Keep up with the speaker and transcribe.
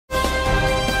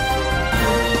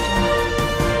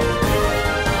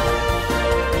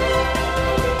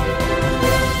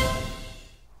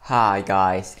Hi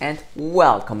guys, and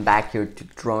welcome back here to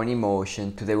Drone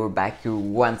Emotion. Today we're back here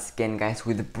once again guys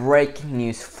with breaking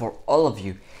news for all of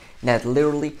you that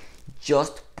literally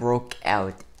just broke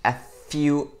out a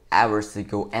few hours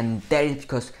ago, and that is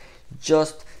because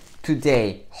just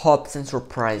today Hubsan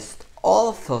surprised all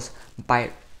of us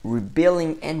by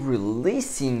revealing and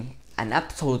releasing an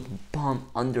absolute bomb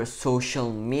on their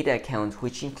social media accounts,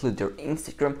 which include their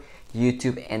Instagram,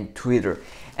 YouTube and Twitter.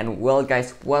 And well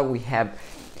guys, what we have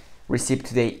received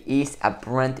today is a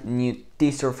brand new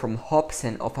teaser from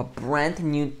Hubsan of a brand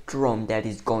new drone that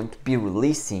is going to be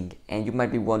releasing. And you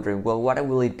might be wondering, well, what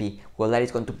will it be? Well, that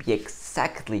is going to be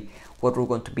exactly what we're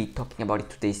going to be talking about in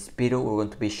today's video. We're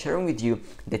going to be sharing with you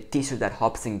the teaser that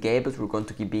Hubsan gave us. We're going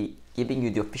to be giving you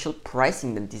the official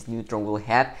pricing that this new drone will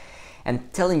have,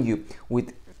 and telling you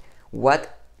with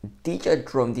what DJI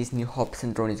drone this new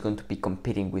Hubsan drone is going to be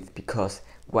competing with, because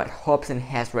what Hubsan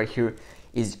has right here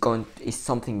is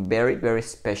something very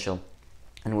special.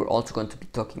 And we're also going to be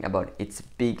talking about its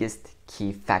biggest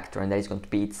key factor, and that is going to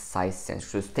be its size sensor.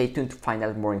 So stay tuned to find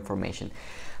out more information.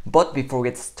 But before we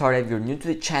get started, if you're new to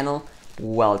the channel,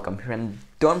 welcome here, and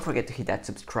don't forget to hit that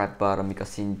subscribe button,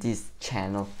 because in this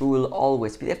channel we will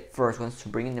always be the first ones to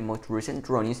bring in the most recent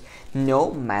drone news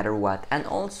no matter what. And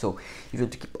also, if you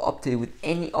want to keep up to date with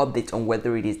any updates on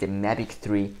whether it is the Mavic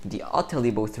 3, the Hotel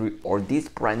Evo 3 or this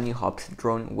brand new Hubsan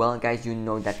drone, well guys, you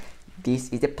know that this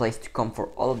is the place to come for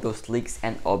all of those leaks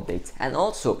and updates. And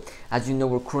also, as you know,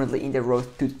 we're currently in the road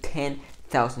to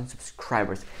 10,000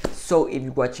 subscribers. So if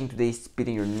you're watching today's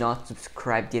video and you're not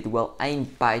subscribed yet, well, I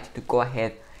invite you to go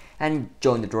ahead and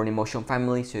join the Drone Emotion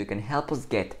family so you can help us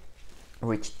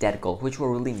reach that goal, which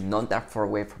we're really not that far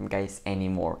away from guys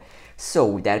anymore. So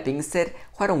with that being said,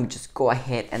 why don't we just go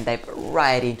ahead and dive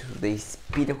right into today's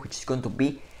video, which is going to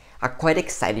be a quite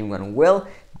exciting one. Well,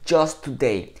 just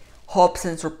today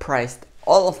Hubsan surprised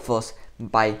all of us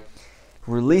by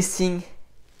releasing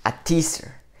a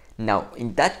teaser. Now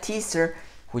in that teaser,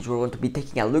 which we're going to be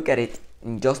taking a look at it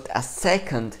in just a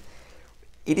second,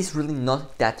 it is really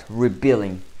not that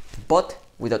revealing. But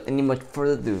without any much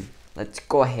further ado, let's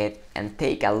go ahead and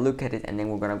take a look at it, and then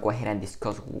we're gonna go ahead and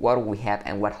discuss what we have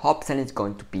and what Hubsan is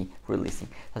going to be releasing.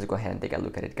 Let's go ahead and take a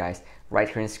look at it guys, right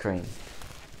here on the screen.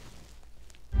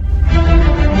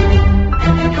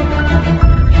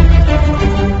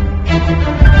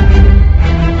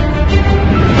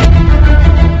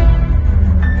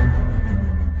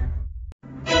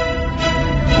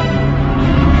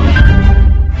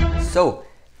 So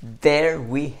there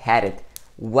we had it.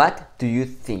 What do you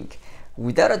think?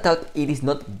 Without a doubt, it is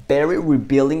not very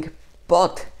revealing,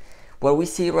 but what we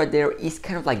see right there is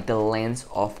kind of like the lens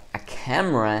of a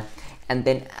camera, and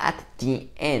then at the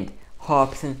end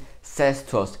Hubsan says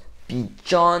to us,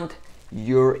 beyond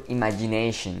your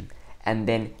imagination, and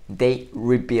then they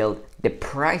reveal the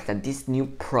price that this new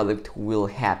product will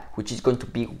have, which is going to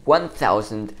be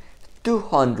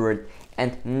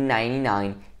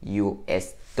 $1,299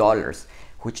 US,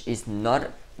 which is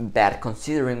not bad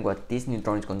considering what this new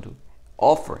drone is going to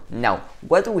offer. Now,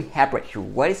 what do we have right here?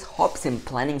 What is Hubsan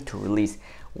planning to release?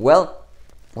 Well,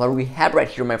 what we have right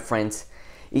here, my friends,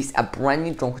 is a brand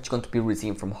new drone which is going to be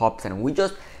releasing from Hubsan. We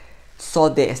just saw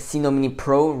the Sino Mini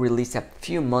Pro released a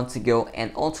few months ago,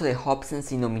 and also the Hubsan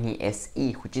Sino Mini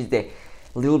SE, which is the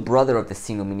little brother of the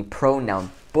Sino Mini Pro. Now,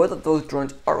 both of those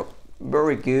drones are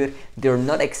very good. They're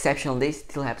not exceptional, they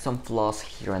still have some flaws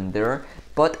here and there,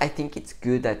 but I think it's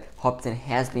good that Hubsan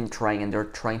has been trying and they're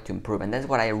trying to improve, and that's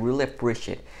what I really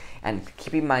appreciate. And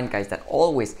keep in mind guys that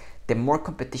always the more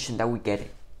competition that we get,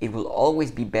 it will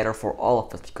always be better for all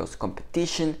of us, because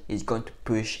competition is going to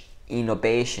push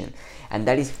innovation, and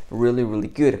that is really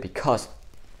good, because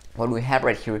what we have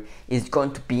right here is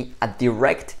going to be a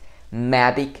direct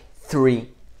Mavic 3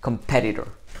 competitor.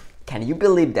 Can you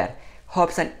believe that?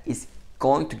 Hubsan is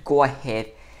going to go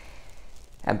ahead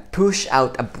and push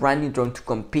out a brand new drone to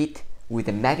compete with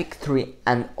the Mavic 3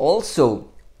 and also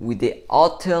with the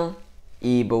Hotel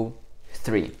Evo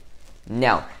 3.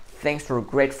 Now, thanks to our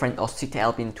great friend Osita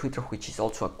LB on Twitter, which is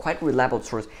also a quite reliable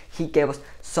source, he gave us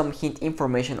some hint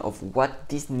information of what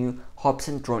this new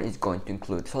Hubsan drone is going to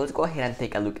include. So let's go ahead and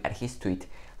take a look at his tweet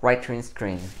right here on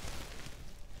screen.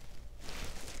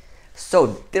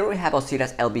 So there we have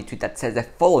Osita's LB tweet that says the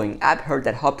following: I've heard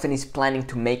that Hubsan is planning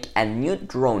to make a new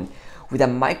drone with a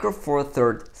micro four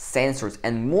thirds sensors,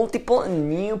 and multiple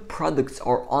new products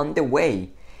are on the way.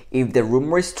 If the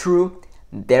rumor is true,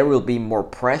 there will be more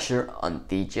pressure on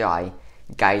DJI.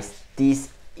 Guys, this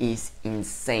is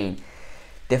insane.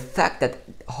 The fact that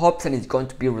Hubsan is going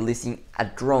to be releasing a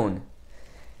drone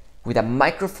with a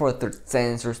micro four thirds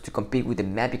sensors to compete with the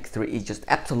Mavic 3 is just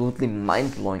absolutely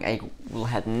mind-blowing. I will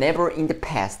have never in the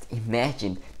past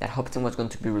imagined that Hubsan was going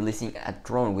to be releasing a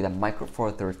drone with a micro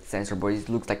four thirds sensor, but it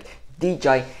looks like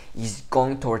DJI is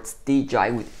going towards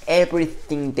DJI with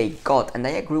everything they got. And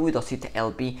I agree with Osita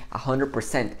LB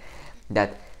 100%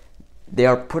 that they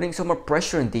are putting some more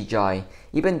pressure on DJI.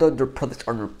 Even though their products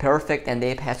are not perfect and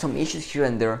they've had some issues here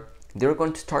and there, they're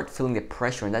going to start feeling the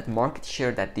pressure, and that market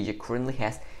share that DJI currently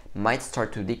has might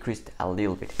start to decrease a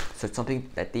little bit. So it's something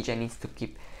that DJI needs to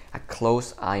keep a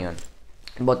close eye on.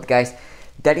 But guys,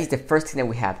 that is the first thing that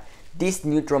we have. This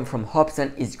new drone from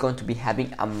Hubsan is going to be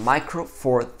having a micro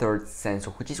four thirds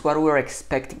sensor, which is what we're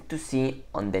expecting to see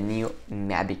on the new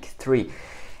Mavic 3.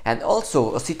 And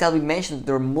also, Osita LB mentioned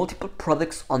there are multiple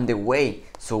products on the way.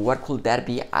 So what could that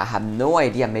be? I have no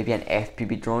idea. Maybe an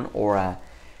FPV drone or a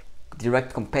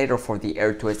direct competitor for the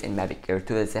Air 2S and Mavic Air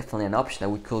 2. That's definitely an option that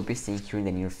we could be seeing here in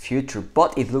the near future.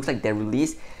 But it looks like the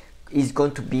release is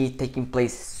going to be taking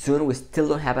place soon. We still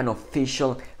don't have an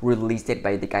official release date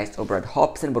by the guys over at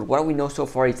Hubsan, but what we know so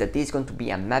far is that this is going to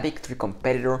be a Mavic 3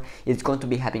 competitor. It's going to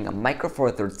be having a micro four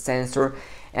thirds sensor,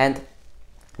 and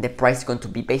the price is going to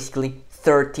be basically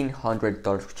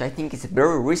 $1,300, which I think is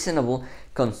very reasonable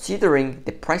considering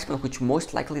the price point which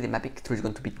most likely the Mavic 3 is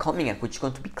going to be coming at, which is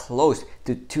going to be close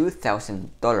to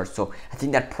 $2,000. So I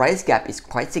think that price gap is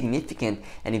quite significant,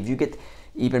 and if you get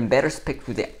even better specs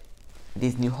with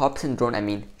this new Hubsan drone, I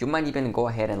mean, you might even go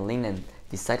ahead and lean and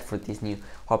decide for this new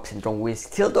Hubsan drone. We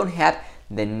still don't have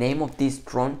the name of this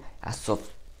drone as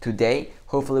of today.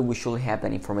 Hopefully we should have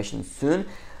that information soon.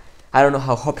 I don't know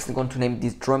how Hubsan is going to name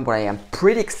this drone, but I am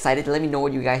pretty excited. Let me know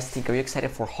what you guys think. Are you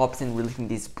excited for Hubsan releasing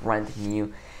this brand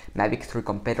new Mavic 3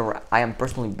 competitor? I am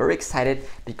personally very excited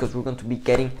because we're going to be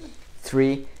getting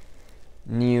 3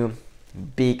 new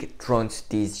big drones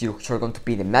this year, which are going to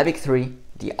be the Mavic 3,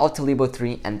 the Autolivo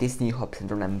 3, and this new Hubsan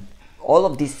drone. And all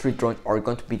of these 3 drones are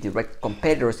going to be direct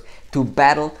competitors to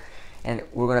battle, and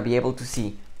we're going to be able to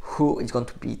see who is going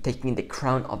to be taking the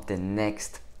crown of the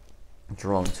next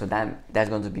drone. So that's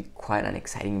going to be quite an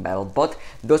exciting battle. But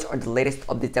those are the latest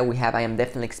updates that we have. I am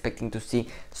definitely expecting to see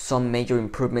some major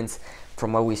improvements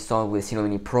from what we saw with the CMOS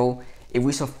Mini Pro. If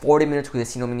we saw 40 minutes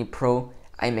with the CMOS Mini Pro,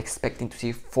 I'm expecting to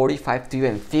see 45 to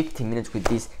even 50 minutes with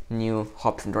this new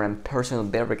Hubsan drone. I'm personally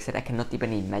very excited. I cannot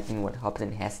even imagine what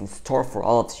Hubsan has in store for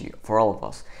all of you, for all of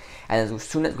us. And as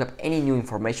soon as we have any new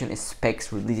information,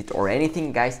 specs, released or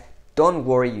anything, guys, don't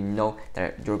worry, you know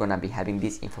that you're gonna be having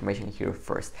this information here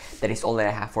first. That is all that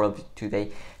I have for you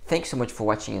today. Thanks so much for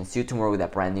watching, and see you tomorrow with a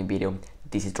brand new video.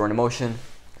 This is Drone Emotion,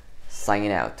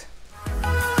 signing out.